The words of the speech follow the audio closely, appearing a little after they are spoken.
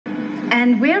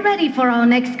And we're ready for our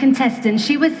next contestant.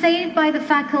 She was saved by the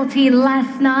faculty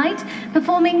last night,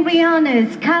 performing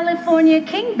Rihanna's California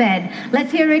King Bed.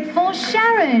 Let's hear it for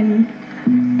Sharon.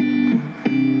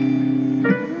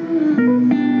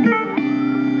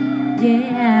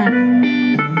 Yeah.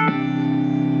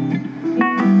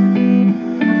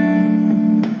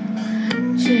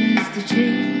 Chase to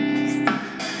chase,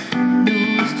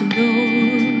 nose to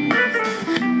nose,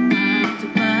 palm to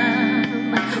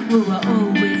palm, we were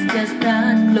always just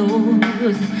that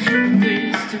close.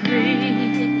 Race to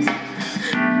race,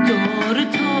 toe to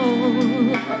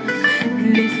toe,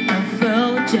 glister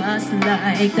felt just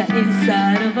like the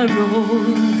inside of a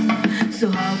rose. So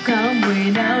how come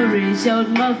when I reach out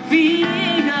my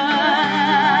finger,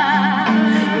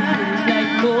 it feels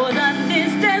like more than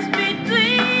distance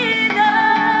between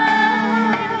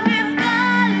us? This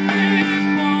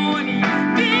California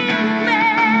King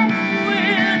Bed,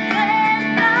 we're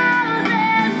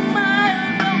 10,000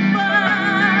 miles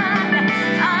apart.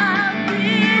 I've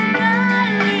been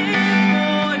California,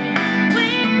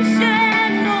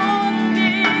 wishing on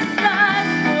this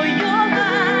life for your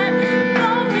heart,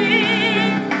 for me.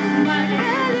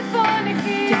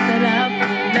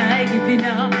 Giving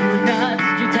up, nuts,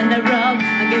 you turned around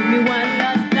and gave me one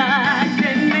last touch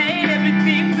and made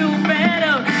everything feel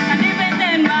better. And even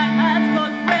then my heart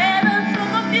got better. So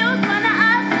confused when I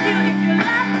asked you if you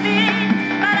love me,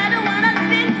 but I don't wanna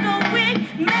seem so weak.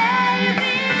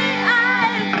 Maybe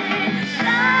I've been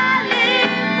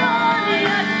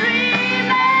California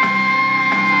dreaming.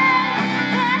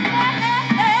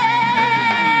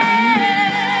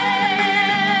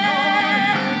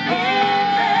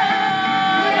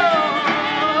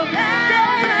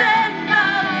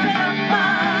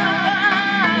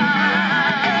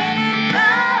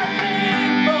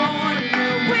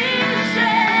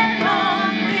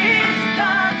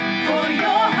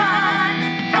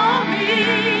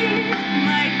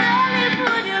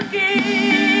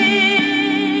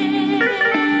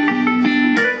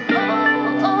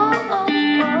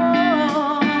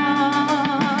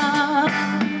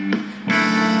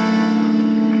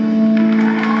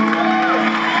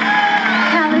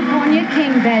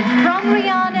 Bed from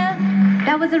Rihanna.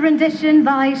 That was a rendition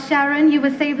by Sharon. You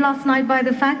were saved last night by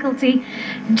the faculty.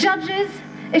 Judges,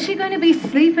 is she going to be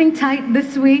sleeping tight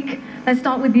this week? Let's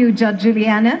start with you, Judge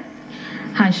Juliana.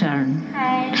 Hi, Sharon.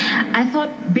 Hi. I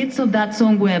thought bits of that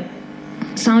song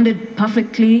sounded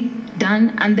perfectly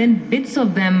done, and then bits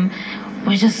of them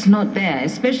were just not there,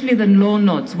 especially the low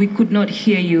notes. We could not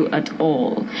hear you at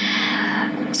all.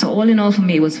 So all in all, for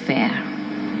me, it was fair.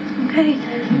 Okay.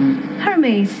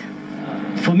 Hermes.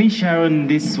 For me, Sharon,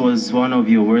 this was one of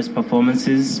your worst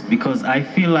performances because I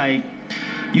feel like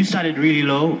you started really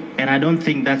low, and I don't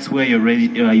think that's where your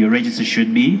register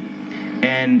should be.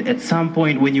 And at some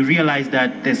point, when you realize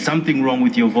that there's something wrong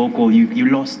with your vocal, you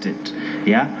lost it,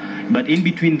 yeah? But in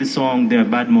between the song, there are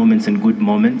bad moments and good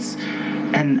moments.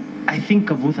 And I think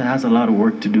Kavutha has a lot of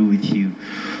work to do with you.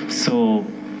 So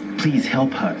please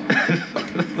help her.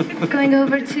 Going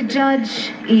over to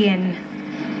Judge Ian.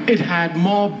 It had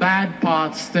more bad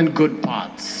parts than good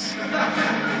parts.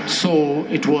 So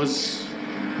it was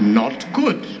not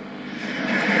good.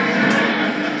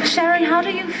 Sharon, how do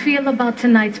you feel about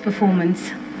tonight's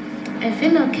performance? I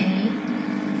feel okay.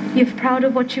 You're proud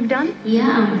of what you've done?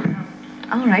 Yeah.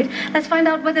 All right. Let's find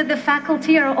out whether the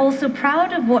faculty are also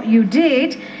proud of what you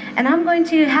did. And I'm going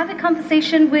to have a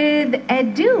conversation with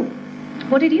Edu.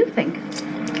 What did you think?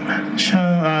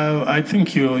 I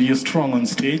think you're strong on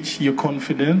stage. You're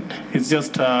confident. It's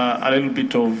just a little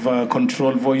bit of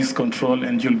control, voice control,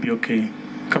 and you'll be okay.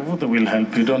 Kavutha will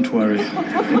help you, don't worry.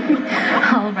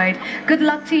 All right. Good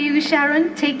luck to you,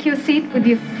 Sharon. Take your seat with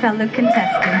your fellow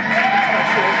contestants.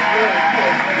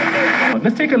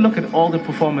 Let's take a look at all the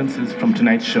performances from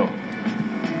tonight's show. We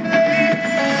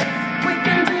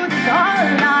can do this all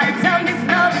night. Tell me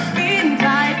stop being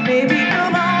tight, baby,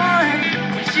 come on.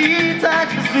 She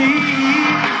touches me,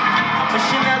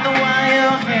 pushing out the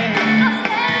wire hand.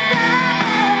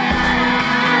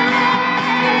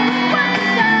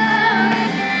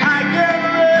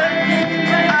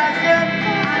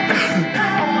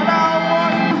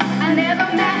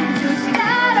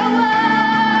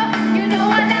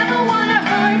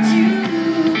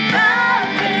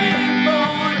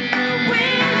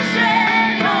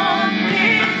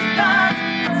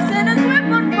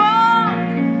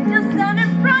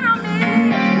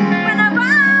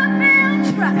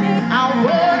 I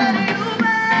wanted you.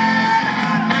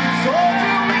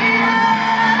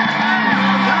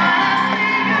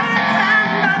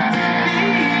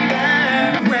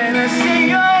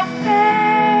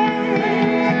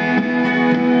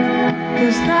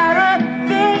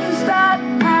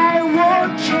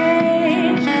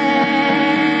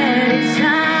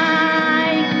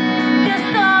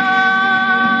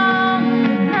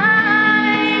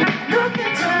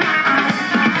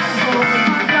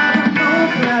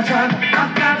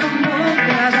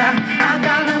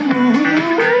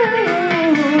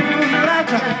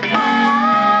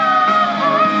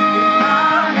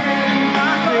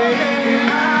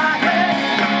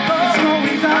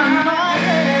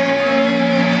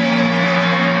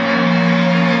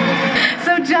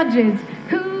 Judges,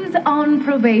 who's on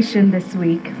probation this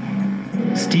week?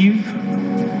 Steve,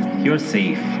 you're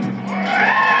safe.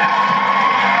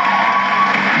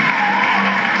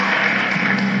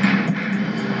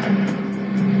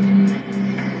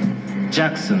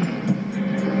 Jackson,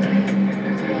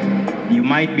 you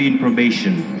might be in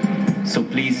probation, so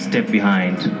please step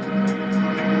behind.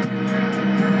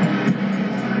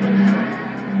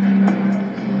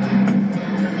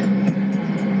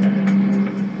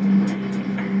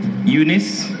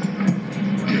 Eunice,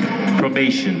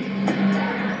 probation.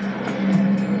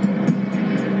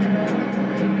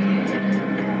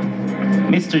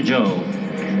 Mr. Joe,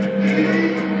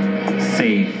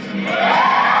 safe.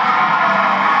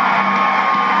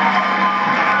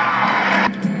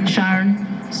 Sharon,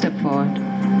 step forward.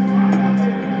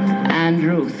 And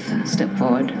Ruth, step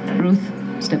forward. Ruth,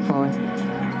 step forward.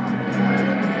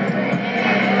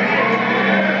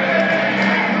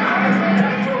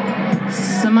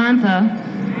 Samantha,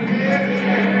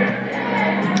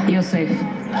 you're safe.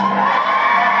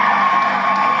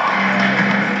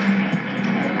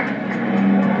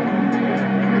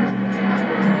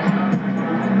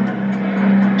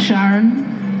 Sharon,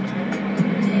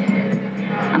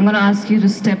 I'm going to ask you to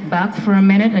step back for a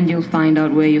minute and you'll find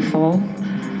out where you fall.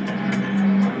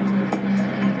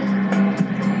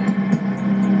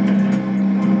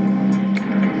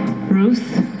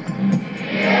 Ruth,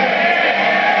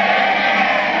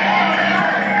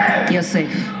 you're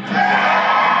safe.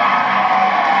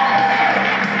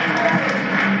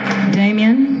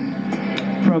 Damien,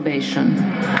 probation.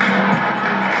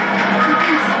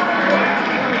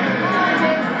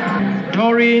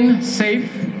 Doreen, safe.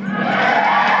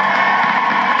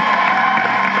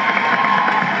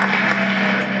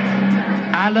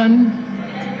 Alan,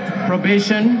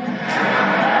 probation.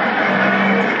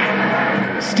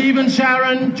 Stephen,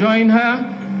 Sharon, join her.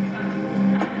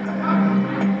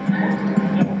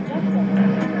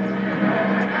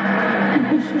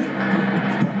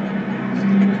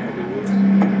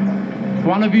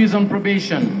 One of you is on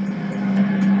probation.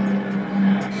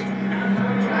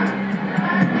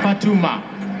 Fatuma.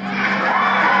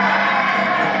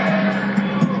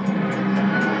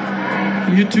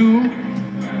 You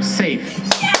two, safe.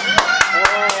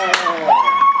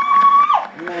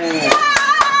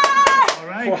 All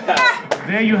right.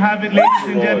 There you have it, ladies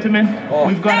and gentlemen.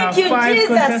 We've got our 5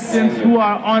 contestants who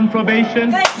are on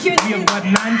probation. You've got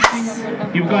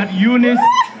Nancy, you've got Eunice,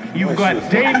 you've got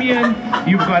Damien,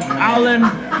 you've got Alan,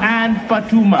 and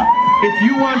Fatuma. If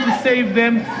you want to save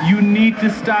them, you need to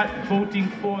start voting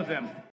for them.